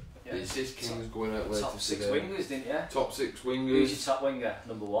the assist kings going out later. Top 6 today. wingers, didn't you? Top 6 wingers. Who's your top winger?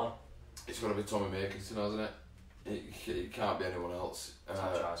 Number 1. It's got to be Tommy Makinson, hasn't it? It can't be anyone else.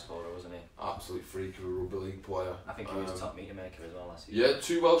 Top try scorer, wasn't he? Absolute freak of a rugby league player. I think he was top meter maker as well last season. Yeah,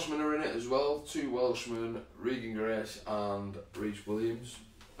 2 Welshmen are in it as well. 2 Welshmen, Regan Grace and Reece Williams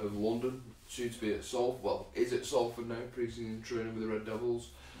of London. Soon to be at Salford. Well, is at Salford now, pre-season training with the Red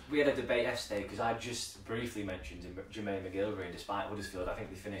Devils. We had a debate yesterday because I just briefly mentioned Jermaine McGilvery, despite Huddersfield. I think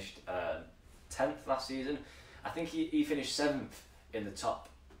they finished 10th last season. I think he finished 7th in the top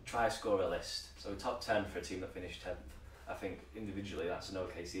try scorer list. So top 10 for a team that finished 10th. I think individually that's an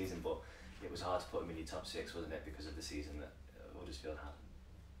okay season, but it was hard to put him in your top 6, wasn't it, because of the season that Huddersfield had.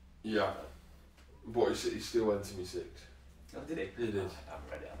 Yeah, but he still went to me 6. Oh, did he? He did. I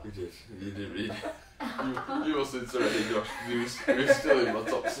haven't read it, have I? You did. You did read it. You must have read it, Josh. He was still in my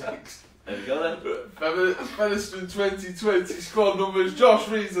top 6. There we go then. Featherstone 2020 squad numbers. Josh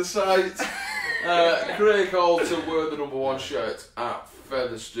reads the site. Craig Alter were the number 1 shirt at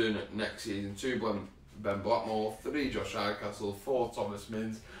Featherstone next season. 2 Ben Blackmore, 3 Josh Hardcastle, 4 Thomas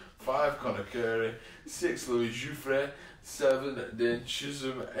Mins, 5 Conor Curry, 6 Louis Jouffre, 7 Dane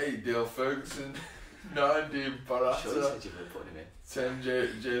Chisholm, 8 Dale Ferguson, 9 Dean Barata, Sure, you said you were putting him in. 10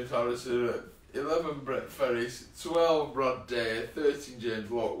 James Harrison, 11 Brett Ferris, 12 Brad Day, 13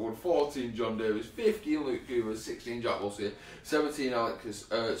 James Lockwood, 14 John Davis, 15 Luke Cooper, 16 Jack Wilson, 17 Alex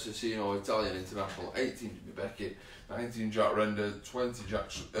Cecchino, Italian international, 18 Jimmy Beckett, 19 Jack Render, 20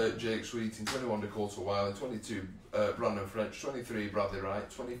 Jake Sweeting, 21 Dakota Wiley, 22 Brandon French, 23 Bradley Wright,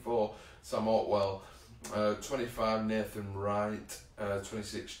 24 Sam Otwell, 25 Nathan Wright,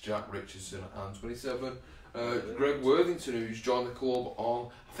 26 Jack Richardson, and 27 Greg Worthington, who's joined the club on,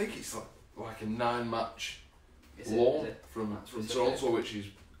 I think it's like a 9-match loan from Toronto, which is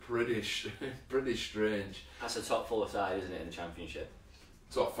pretty strange. That's a top 4 side, isn't it, in the Championship?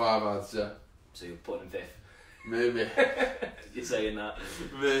 Top 5, I'd say. So you're putting him 5th? Maybe. You're saying that?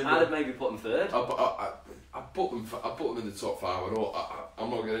 Maybe. I'd have maybe put him 3rd. I put them in the top 5. I'm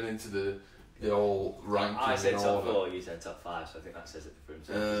not getting into the whole ranking. I said and top all 4, you said top 5, so I think that says it for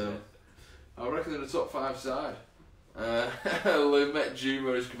himself, doesn't it? I reckon they're the top 5 side. Lumet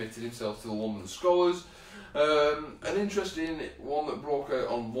Juma has committed himself to the London Scholars. An interesting one that broke out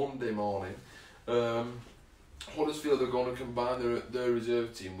on Monday morning. Huddersfield are going to combine their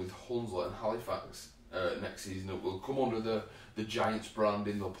reserve team with Hunslet and Halifax next season. It will come under the Giants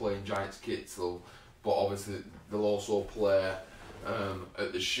branding. They'll play in Giants kits, but obviously they'll also play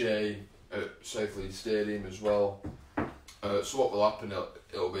at the Shea at South Leeds Stadium as well. So what will happen,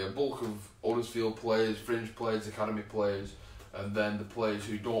 it'll be a bulk of Huddersfield players, fringe players, academy players, and then the players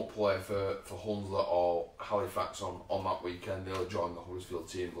who don't play for Hunslet or Halifax on that weekend, they'll join the Huddersfield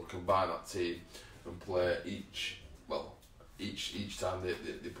team. They'll combine that team and play each time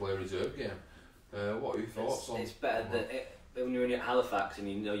they play a reserve game. What are your thoughts on? It's better that when you're in Halifax and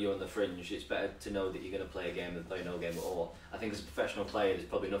you know you're on the fringe, it's better to know that you're going to play a game than play no game at all. I think as a professional player, there's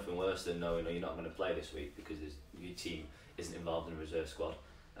probably nothing worse than knowing you're not going to play this week because your team isn't involved in a reserve squad.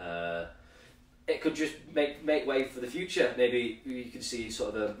 It could just make way for the future. Maybe you could see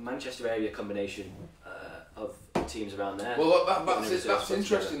sort of a Manchester area combination of teams around there. Well, that's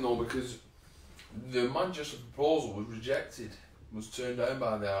interesting though, because the Manchester proposal was rejected, was turned down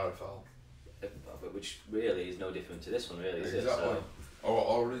by the RFL. Which really is no different to this one, really, is exactly. it? So.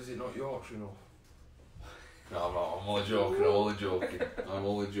 Or is it not Yorkshire enough? No, I'm not. I'm only joking. I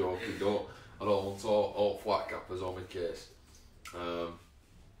don't want all flat cappers on my case.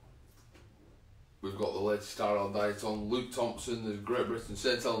 We've got the latest star on diet on Luke Thompson, the Great Britain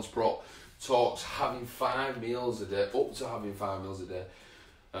St Helens prop, talks having 5 meals a day, up to having 5 meals a day,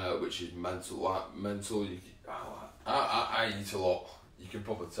 which is mental. I eat a lot. You can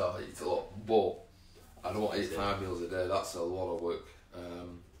probably tell I eat a lot, but I don't eat 5 meals a day. That's a lot of work.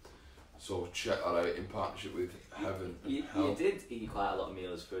 So check that out in partnership with Heaven. You did eat quite a lot of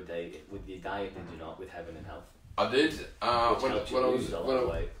meals for a day with your diet, did you not? With Heaven and Health. I did. When I was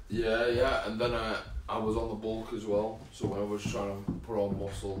weight. Yeah, and then I was on the bulk as well. So when I was trying to put on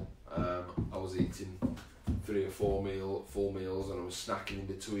muscle, I was eating 3 or 4 full meals, and I was snacking in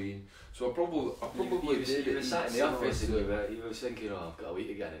between. So I probably did. You were sat in the office and you were thinking, oh, I've got to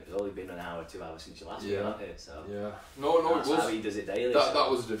eat again. It's only been an hour, 2 hours since you last been out here. So yeah, no, that's it was. How he does it daily. That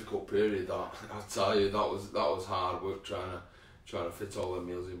was a difficult period. That I tell you, that was hard work trying to fit all the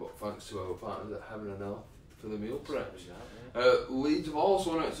meals in. But thanks to our partners at Heaven and Health for the meal preps. Leeds have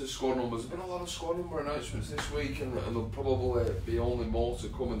also announced the squad numbers. There's been a lot of squad number announcements this week, and there'll probably be only more to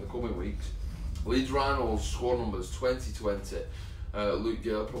come in the coming weeks. Leeds Rhinos squad numbers 2020. Luke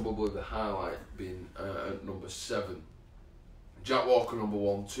Gale probably the highlight being at number 7. Jack Walker number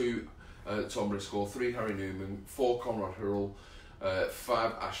 1, 2 Tom Briscoe, 3 Harry Newman, 4 Conrad Hurrell,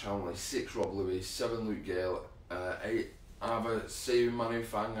 5 Ash Hanley, 6 Rob Lewis, 7 Luke Gale, 8 Ava Saving Manu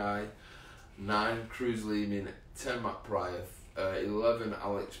Fangai, 9 Cruz Lehman, 10 Matt Pryor, 11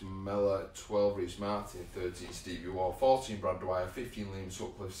 Alex Mella, 12 Reece Martin, 13 Stevie Wall, 14 Brad Dwyer, 15 Liam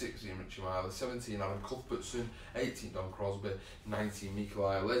Sutcliffe, 16 Richie Myler, 17 Adam Cuthbertson, 18 Don Crosby, 19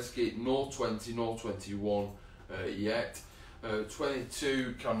 Nikolai Lesgate, no 20, no 21 yet,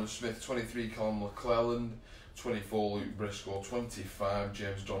 22 Cameron Smith, 23 Colin McClelland, 24 Luke Briscoe, 25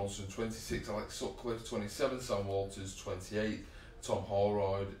 James Donaldson, 26 Alex Sutcliffe, 27 Sam Walters, 28 Tom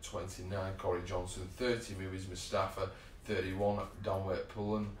Holroyd, 29, Corey Johnson, 30, Movies Mustafa, 31, Danwait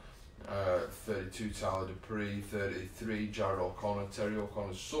Pullen, 32, Tyler Dupree, 33, Jared O'Connor, Terry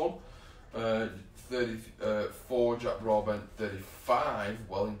O'Connor's son, 34, Jack Broadbent, 35,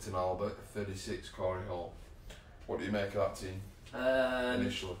 Wellington Albert, 36, Corey Hall. What do you make of that team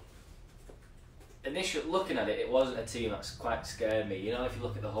initially? Initially, looking at it, it wasn't a team that's quite scared me. You know, if you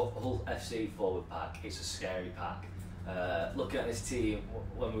look at the whole FC forward pack, it's a scary pack. Looking at this team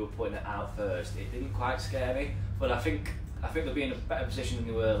when we were putting it out first, it didn't quite scare me. But I think they'll be in a better position than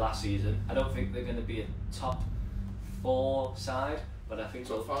they were last season. I don't think they're going to be a top 4 side, but I think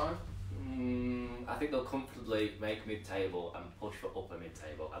top 5. I think they'll comfortably make mid-table and push for upper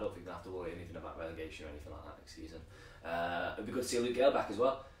mid-table. I don't think they'll have to worry anything about relegation or anything like that next season. It'd be good to see Luke Gale back as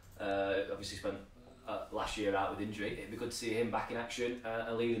well. Obviously spent last year out with injury. It'd be good to see him back in action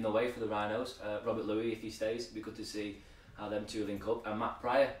and leading the way for the Rhinos. Robert Louis, if he stays, it'd be good to see how them two link up. And Matt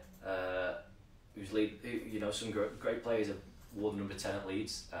Pryor, some great players have worn number 10 at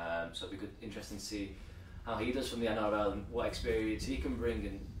Leeds. So it'd be interesting to see how he does from the NRL and what experience he can bring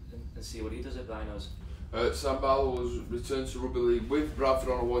and see what he does at Rhinos. Sam Barlow was returned to Rugby League with Bradford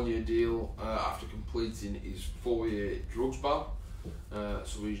on a 1-year deal after completing his 4-year drugs ban.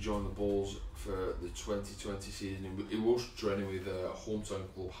 So he's joined the Bulls for the 2020 season. He was training with hometown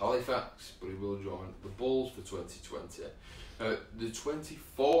club Halifax, but he will join the Bulls for 2020. The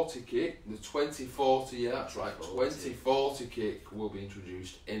 2040 kick, the 2040, yeah, that's right, 2040 kick will be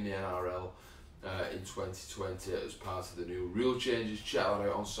introduced in the NRL in 2020 as part of the new rule changes. Check that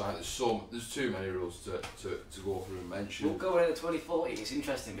out on site. There's too many rules to go through and mention. We'll go into 2040. It's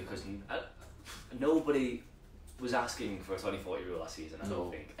interesting because nobody was asking for a 2040 rule last season. I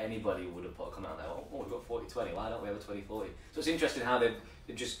don't think anybody would have put a comment out there, oh, we've got 40-20, why don't we have a 2040? So it's interesting how they've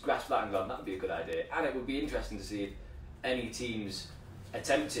just grasped that and gone, that would be a good idea. And it would be interesting to see if any teams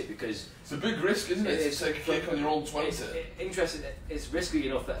attempt it, because it's a big risk, isn't it, to take a kick on your own 20? It's risky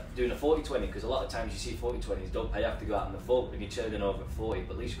enough that doing a 40-20, because a lot of times you see 40-20s don't pay off to go out in the full and you're turning over at 40,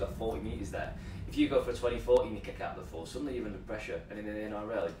 but at least you've got 40 metres there. If you go for a 20-40 and you kick out the full, suddenly you're under pressure. And in the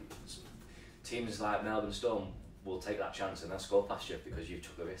NRL, teams like Melbourne Storm will take that chance and they'll score past you because you've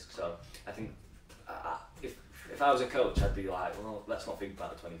took a risk. So I think if I was a coach, I'd be like, well, let's not think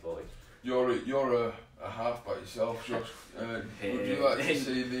about the 20-40. You're a half by yourself, Josh. Would you like to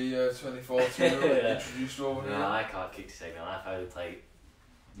see the 2040 introduced over here? No, I can't kick to save my life. I only play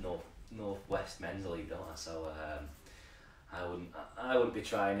Northwest Men's League, don't I? So I wouldn't be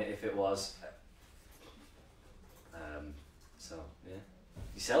trying it if it was. So yeah.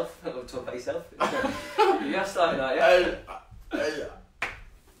 Yourself? Talk about yourself. You have started that, yeah.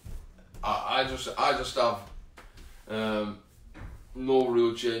 I just have no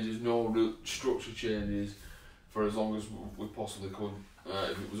rule changes, no real structure changes for as long as we possibly could.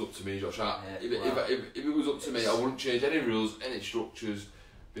 If it was up to me, Josh, if it was up to me, I wouldn't change any rules, any structures,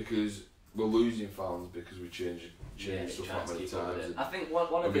 because we're losing fans because we change stuff that many times. I think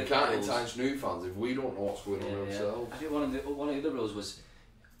one of the we can't entice new fans if we don't know what's going on ourselves. I think one of the other rules was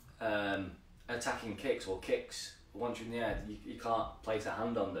attacking kicks or kicks. Once you're in the air, you can't place a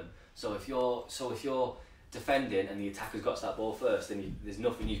hand on them. So if you're defending and the attacker's got to that ball first, then there's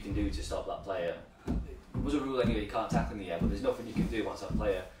nothing you can do to stop that player. There was a rule anyway, you can't tackle in the air, but there's nothing you can do once that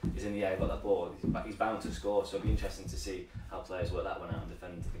player is in the air, got that ball, he's bound to score. So it'd be interesting to see how players work that one out and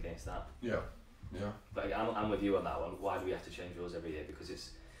defend against that. Yeah. But I'm with you on that one. Why do we have to change rules every year? Because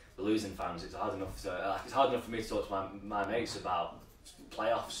we're losing fans. It's hard enough for me to talk to my mates about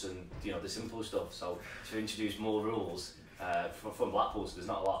playoffs and the simple stuff. So to introduce more rules from Blackpool, so there's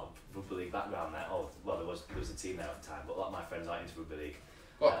not a lot of rugby league background there. Oh, well, there was a team there at the time, but a lot of my friends aren't into rugby league.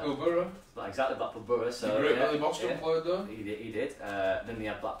 Blackpool Borough. Exactly, Blackpool Borough. So great Billy Boston played there. He did. Then they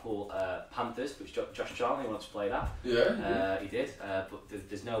had Blackpool Panthers, which Josh Charnley wants to play that. Yeah. He did. But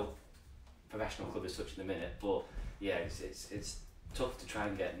there's no professional club as such in the minute. But yeah, it's tough to try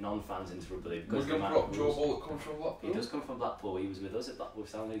and get non-fans into rugby league. We're going to drop Joe Bullock come from Blackpool. He does come from Blackpool. He was with us at Blackpool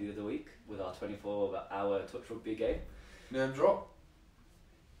Stanley the other week with our 24-hour touch rugby game. Name drop.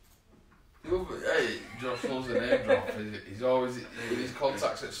 Hey, Josh loves a name drop. He's always with his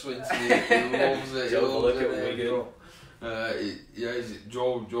contacts at Swinton. He loves it. Joe Bullock at Wigan.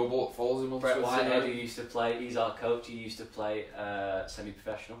 Joe Bullock follows him on Brett Twitter. Whitehead, who used to play. He's our coach. He used to play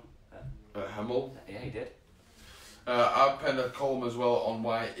semi-professional. At Hemel. Yeah, he did. I penned a column as well on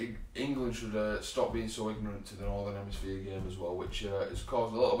why England should stop being so ignorant to the Northern Hemisphere game as well, which has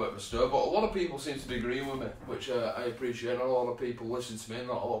caused a little bit of a stir. But a lot of people seem to be agreeing with me, which I appreciate. Not a lot of people listen to me, and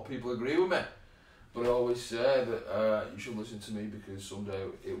not a lot of people agree with me. But I always say that you should listen to me because someday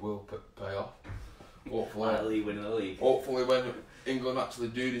it will pay off. Hopefully, Like Lee winning the league. hopefully when England actually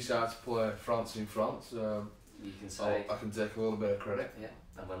do decide to play France in France, You can say. I can take a little bit of credit. Yeah,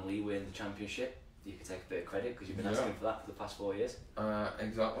 and when Lee wins the championship, you can take a bit of credit because you've been asking for that for the past 4 years.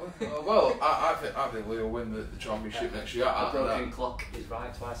 Exactly. Well, I think Lee will win the championship next year. A broken clock is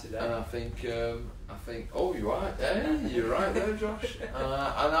right twice a day. And I think. Oh, you're right. Hey, you're right there, Josh.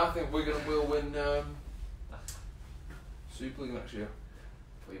 And I think we'll win Super League next year.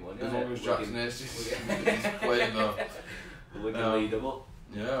 Put your money As on long it. as Jackson Ace is playing though. Wigan lead double.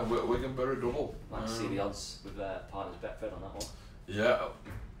 Yeah, Wigan better double. Like to see the odds with their partners Betfred on that one. Yeah,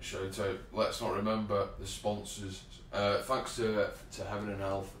 shout out. Let's not remember the sponsors. Thanks to Heaven and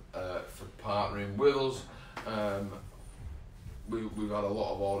Health for partnering with us. We've had a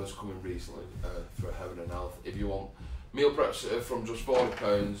lot of orders coming recently for Heaven and Health. If you want meal preps from just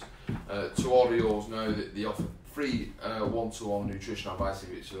 £40, to order yours now, they offer free one-to-one nutrition advice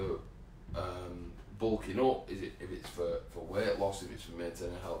if it's bulking up, if it's for weight loss, if it's for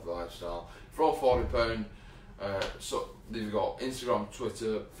maintaining a healthy lifestyle. For all £40, so they've got Instagram,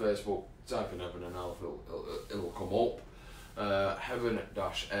 Twitter, Facebook. Type in Heaven and Health, it'll come up.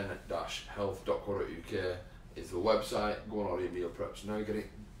 heaven-n-health.co.uk is the website. Go and order your meal preps now. Get it,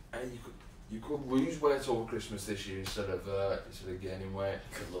 and you could lose weight over Christmas this year instead of gaining weight.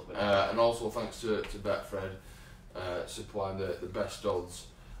 Good luck with that. And also thanks to Betfred supplying the best odds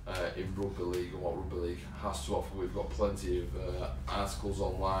in Rugby League and what Rugby League has to offer. We've got plenty of articles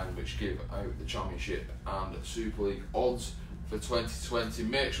online which give out the Championship and Super League odds for 2020.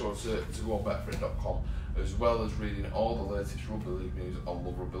 Make sure to go on betfred.com, as well as reading all the latest Rugby League news on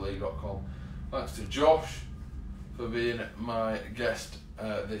loverugbyleague.com. Thanks to Josh for being my guest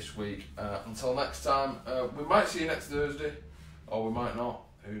this week. Until next time, we might see you next Thursday, or we might not.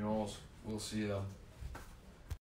 Who knows? We'll see you then.